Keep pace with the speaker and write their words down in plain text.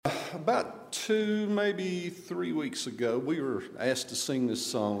About 2, maybe 3 weeks ago, we were asked to sing this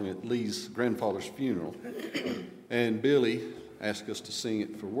song at Lee's grandfather's funeral, and Billy asked us to sing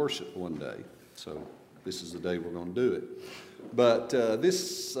it for worship one day. So this is the day we're going to do it. But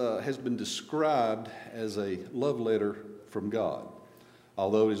this has been described as a love letter from God.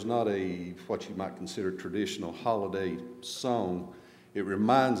 Although it is not what you might consider traditional holiday song, it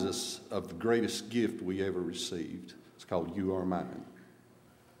reminds us of the greatest gift we ever received. It's called You Are Mine.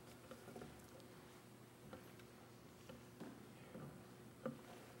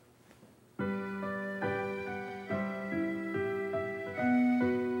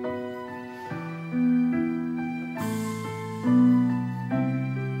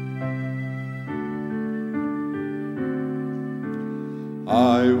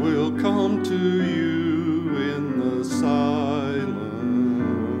 I will come to you in the silence.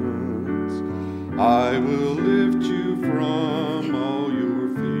 I will lift you from all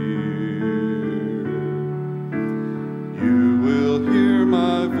your fear. You will hear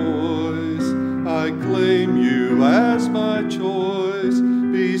my voice. I claim you as my choice.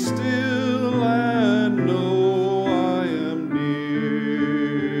 Be still and know I am near.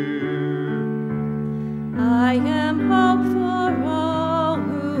 I am hope for all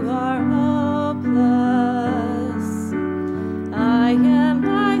who are hopeless. I am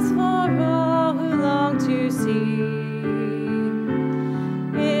eyes for all who long to see.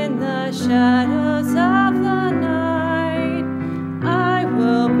 In the shadows of the night, I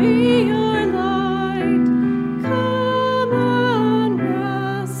will be your light. Come and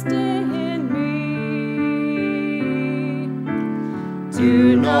rest in me.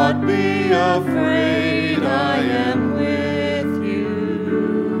 Do not be afraid, I am with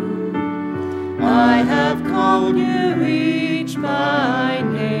you. I have called you each by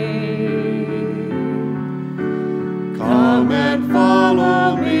name. Come and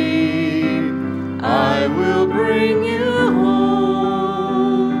follow me, I will bring you home.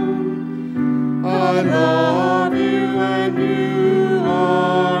 I love you and you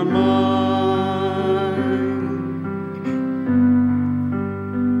are mine.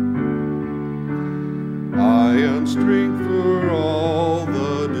 I am strength for all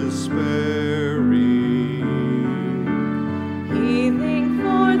the despairing, healing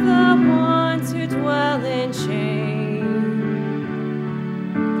for the ones who dwell in shame.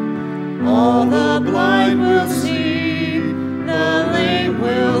 All the blind will see, the lame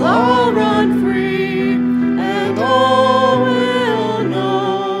will all run free, and all will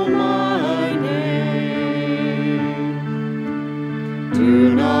know my name.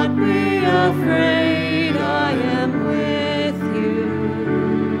 Do not be afraid, I am with you.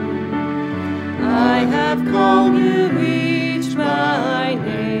 I have called you each by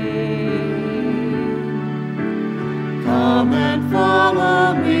name. Come and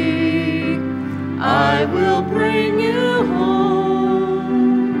follow me, I will bring you home.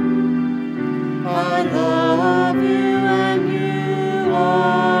 I love you and you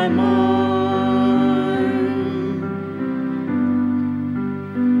are mine.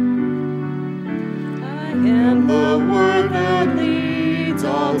 I am the word that leads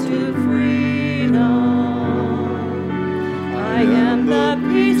all to freedom. I am the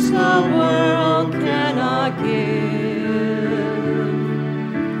peace the world cannot give.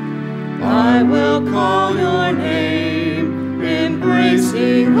 I will call your name,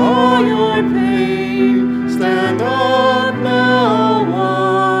 embracing all your pain. Stand up now,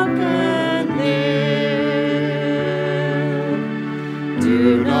 walk and live.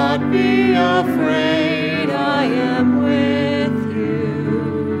 Do not be afraid, I am with you.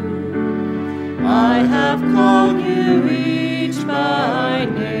 I have called you